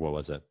 or what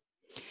was it?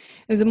 It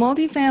was a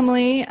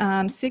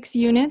multifamily, 6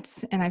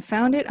 units, and I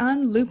found it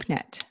on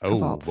LoopNet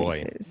of all Oh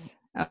boy. places.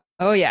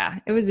 Oh yeah,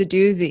 it was a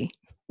doozy.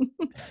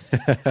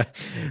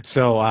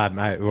 So I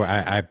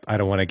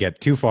don't want to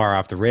get too far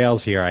off the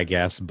rails here, I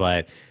guess,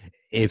 but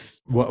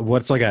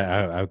what's like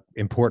a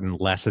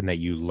important lesson that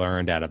you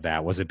learned out of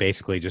that? Was it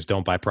basically just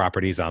don't buy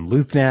properties on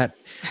LoopNet?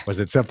 Was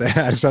it something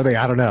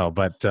I don't know,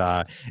 but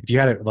if you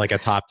had like a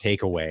top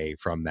takeaway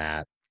from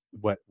that,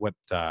 what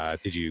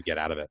did you get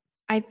out of it?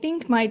 I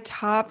think my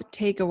top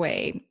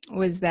takeaway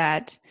was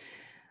that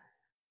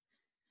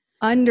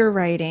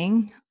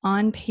underwriting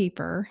on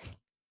paper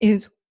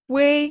is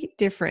way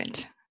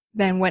different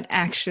than what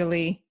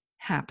actually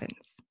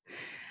happens.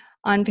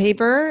 On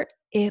paper,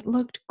 it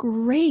looked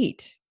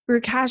great. We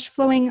were cash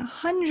flowing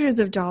hundreds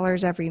of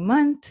dollars every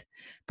month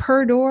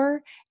per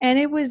door. And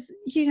it was,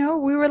 we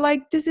were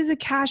like, this is a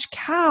cash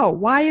cow.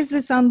 Why is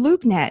this on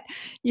LoopNet?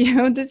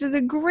 This is a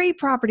great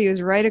property. It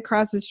was right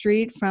across the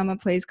street from a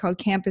place called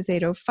Campus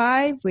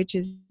 805, which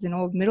is an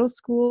old middle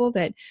school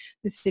that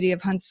the city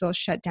of Huntsville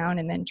shut down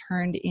and then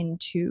turned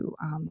into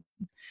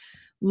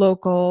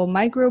local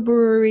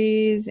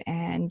microbreweries,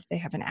 and they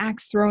have an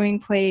axe throwing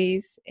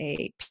place,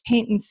 a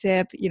paint and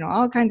sip,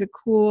 all kinds of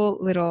cool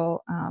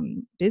little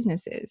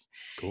businesses.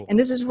 Cool. And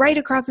this is right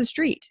across the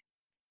street.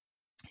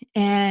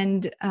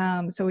 And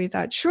so we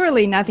thought,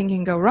 surely nothing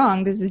can go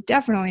wrong. This is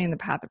definitely in the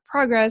path of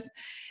progress,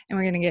 and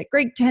we're going to get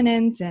great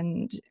tenants,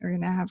 and we're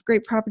going to have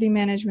great property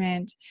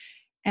management.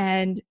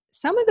 And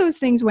some of those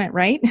things went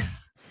right.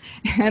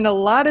 And a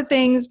lot of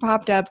things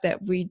popped up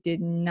that we did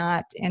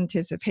not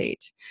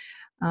anticipate.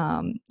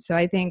 So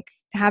I think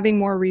having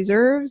more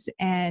reserves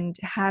and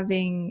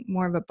having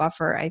more of a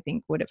buffer, I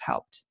think, would have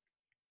helped.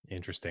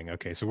 Interesting.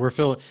 Okay, so we're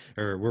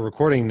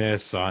recording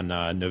this on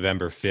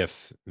November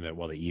 5th.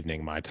 Well, the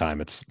evening my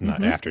time. It's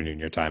not afternoon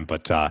your time,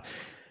 but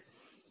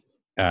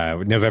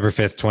November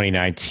 5th,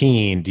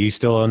 2019. Do you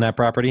still own that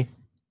property?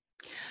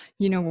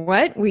 You know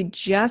what? We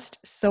just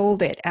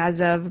sold it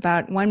as of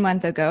about 1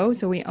 month ago.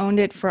 So we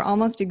owned it for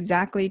almost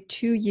exactly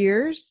 2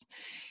 years,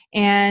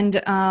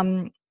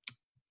 and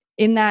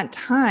in that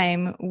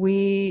time,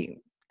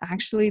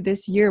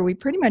 this year, we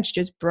pretty much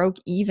just broke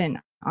even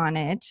on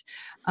it.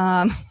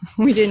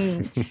 We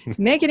didn't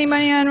make any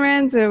money on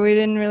rent, so we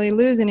didn't really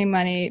lose any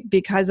money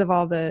because of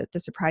all the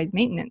surprise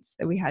maintenance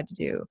that we had to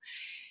do.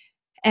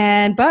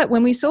 But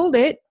when we sold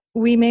it,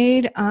 we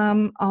made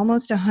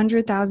almost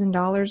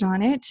 $100,000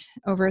 on it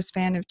over a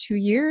span of 2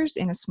 years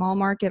in a small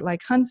market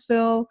like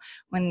Huntsville.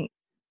 When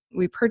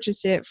we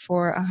purchased it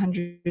for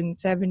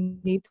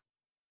 $170,000.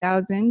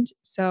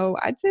 So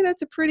I'd say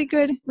that's a pretty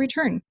good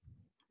return.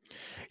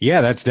 Yeah,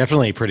 that's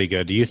definitely pretty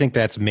good. Do you think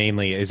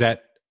is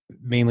that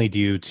mainly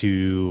due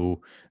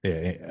to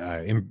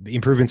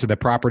improvements in the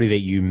property that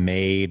you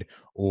made,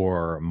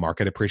 or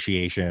market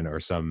appreciation, or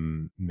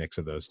some mix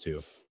of those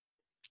two?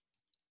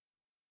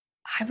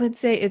 I would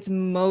say it's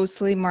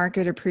mostly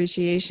market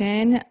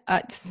appreciation.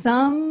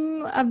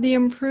 Some of the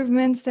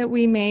improvements that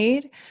we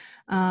made,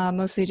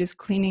 mostly just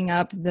cleaning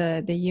up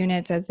the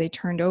units as they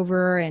turned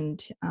over,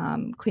 and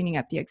cleaning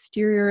up the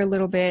exterior a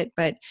little bit.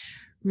 But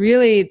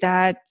really,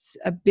 that's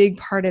a big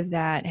part of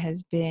that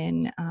has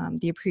been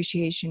the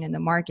appreciation in the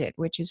market,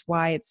 which is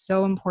why it's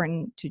so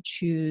important to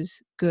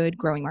choose good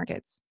growing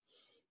markets.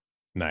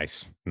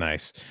 Nice.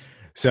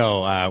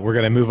 So we're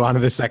going to move on to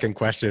the second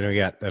question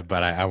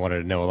but I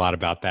wanted to know a lot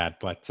about that.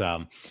 But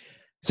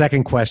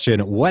second question,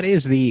 what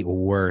is the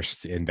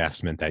worst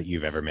investment that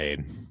you've ever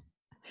made?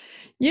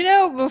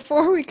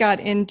 Before we got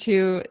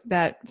into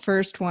that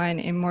first one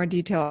in more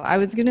detail, I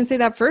was going to say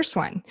that first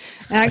one.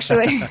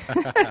 Actually,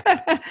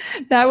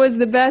 that was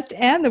the best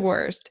and the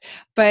worst.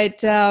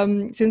 But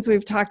since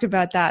we've talked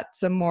about that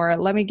some more,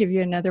 let me give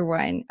you another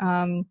one.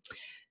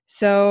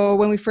 So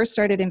when we first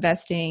started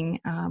investing,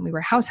 we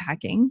were house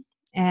hacking.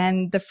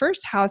 And the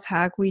first house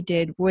hack we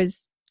did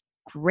was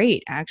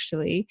great,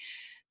 actually.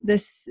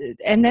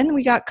 and then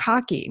we got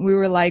cocky. We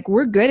were like,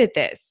 we're good at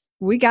this.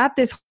 We got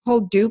this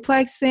whole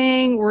duplex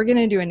thing. We're going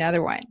to do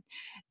another one.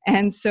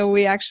 And so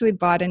we actually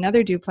bought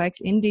another duplex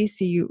in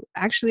DC,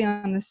 actually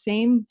on the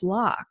same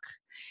block.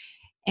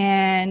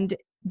 And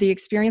the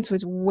experience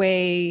was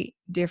way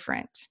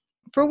different.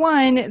 For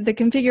one, the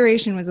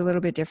configuration was a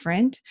little bit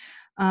different.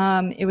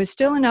 It was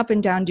still an up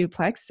and down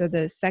duplex. So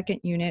the second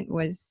unit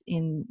was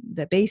in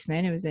the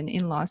basement. It was an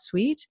in-law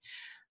suite,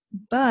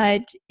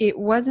 but it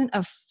wasn't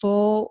a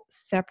full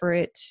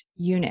separate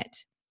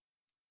unit.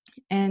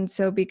 And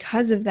so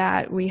because of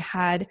that, we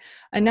had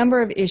a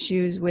number of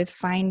issues with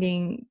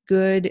finding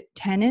good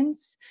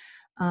tenants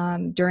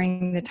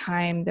during the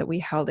time that we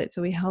held it.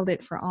 So we held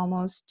it for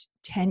almost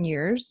 10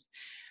 years.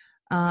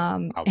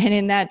 And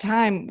in that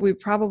time, we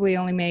probably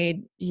only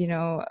made,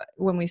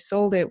 when we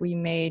sold it, we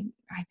made,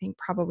 I think,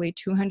 probably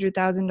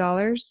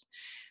 $200,000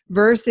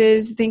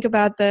 versus think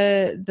about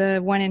the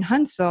one in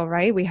Huntsville,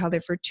 right? We held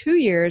it for 2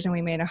 years and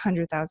we made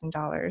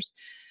 $100,000.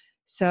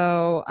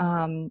 So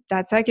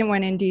that second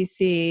one in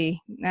DC,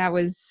 that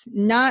was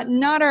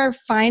not our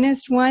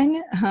finest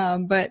one,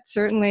 but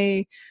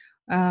certainly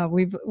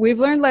we've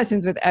learned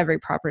lessons with every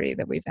property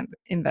that we've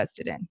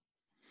invested in.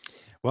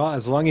 Well,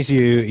 as long as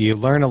you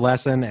learn a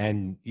lesson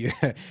and you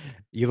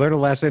learn a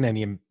lesson and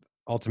you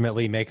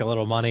ultimately make a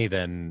little money,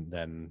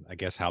 then I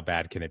guess how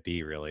bad can it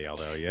be, really?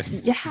 Although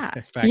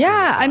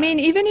yeah. I mean,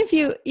 even if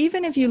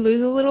you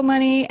lose a little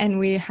money, and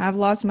we have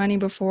lost money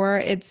before,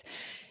 it's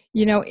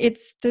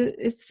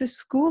the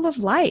school of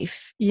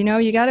life.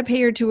 You got to pay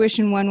your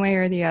tuition one way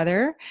or the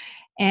other.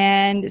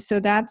 And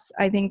so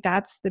I think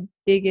that's the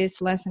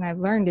biggest lesson I've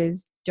learned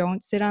is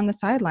don't sit on the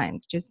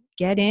sidelines. Just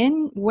get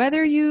in.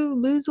 Whether you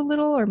lose a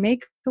little or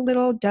make a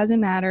little, doesn't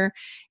matter,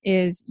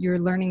 is you're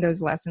learning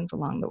those lessons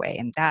along the way.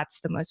 And that's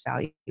the most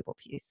valuable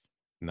piece.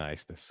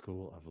 Nice. The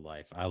school of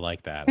life. I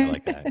like that. You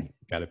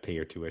got to pay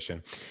your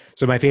tuition.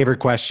 So my favorite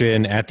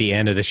question at the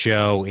end of the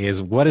show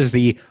is, what is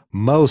the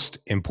most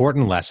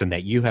important lesson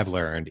that you have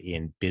learned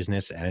in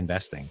business and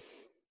investing?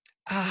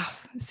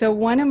 So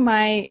one of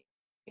my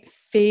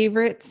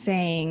favorite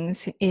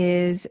sayings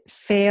is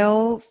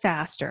fail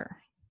faster.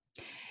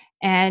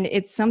 And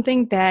it's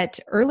something that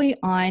early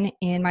on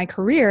in my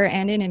career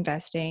and in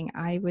investing,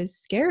 I was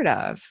scared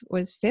of,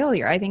 was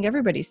failure. I think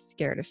everybody's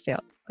scared of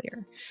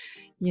failure.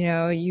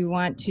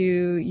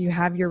 You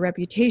have your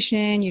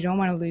reputation. You don't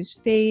want to lose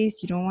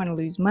face. You don't want to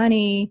lose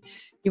money.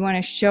 You want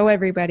to show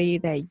everybody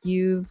that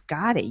you've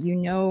got it. You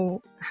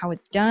know how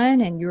it's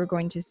done and you're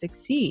going to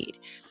succeed.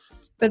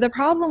 But the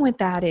problem with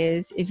that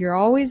is if you're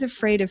always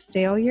afraid of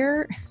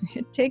failure,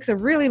 it takes a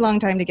really long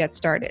time to get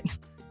started.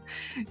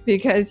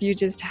 Because you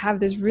just have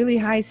this really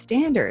high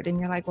standard and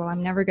you're like, well,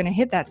 I'm never going to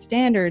hit that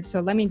standard.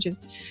 So let me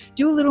just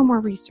do a little more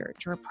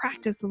research or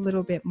practice a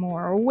little bit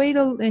more or wait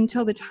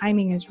until the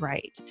timing is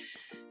right.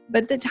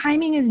 But the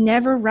timing is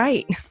never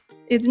right.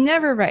 It's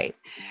never right.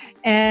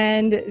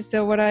 And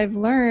so what I've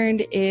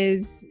learned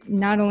is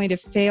not only to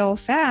fail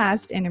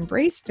fast and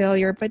embrace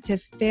failure, but to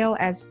fail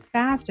as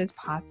fast as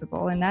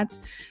possible. And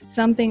that's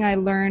something I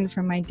learned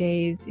from my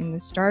days in the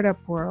startup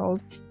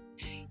world.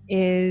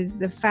 Failure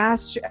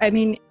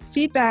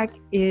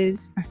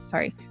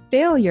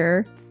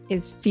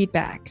is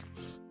feedback.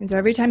 And so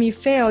every time you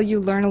fail, you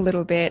learn a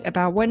little bit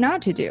about what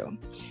not to do.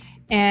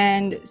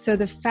 And so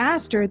the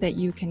faster that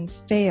you can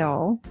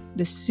fail,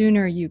 the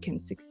sooner you can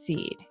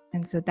succeed.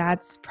 And so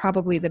that's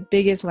probably the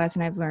biggest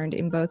lesson I've learned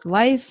in both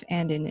life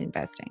and in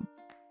investing.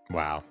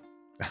 Wow.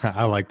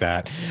 I like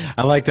that.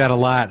 I like that a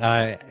lot.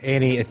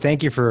 Annie,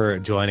 thank you for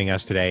joining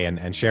us today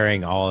and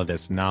sharing all of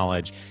this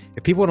knowledge.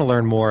 If people want to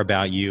learn more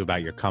about you,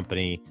 about your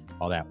company,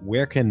 all that,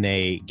 where can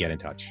they get in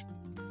touch?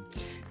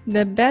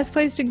 The best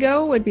place to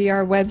go would be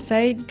our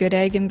website,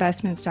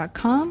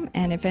 goodegginvestments.com.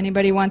 And if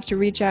anybody wants to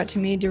reach out to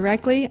me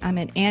directly, I'm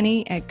at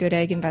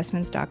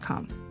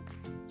Annie@goodegginvestments.com.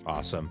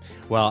 Awesome.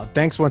 Well,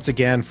 thanks once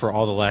again for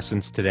all the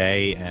lessons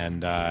today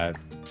and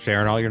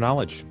sharing all your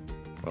knowledge.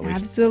 Well,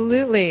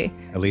 Absolutely.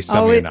 At least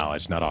some of your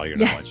knowledge, not all your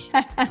knowledge.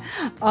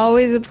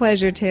 Always a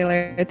pleasure,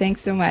 Taylor.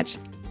 Thanks so much.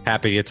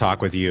 Happy to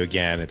talk with you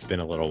again. It's been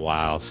a little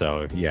while.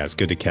 So yeah, it's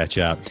good to catch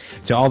up.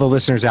 To all the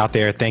listeners out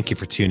there, thank you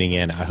for tuning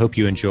in. I hope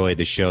you enjoyed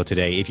the show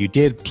today. If you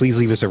did, please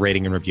leave us a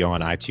rating and review on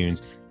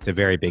iTunes. It's a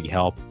very big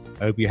help.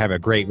 I hope you have a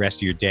great rest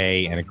of your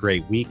day and a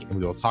great week, and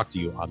we will talk to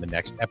you on the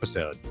next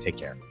episode. Take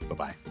care.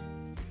 Bye-bye.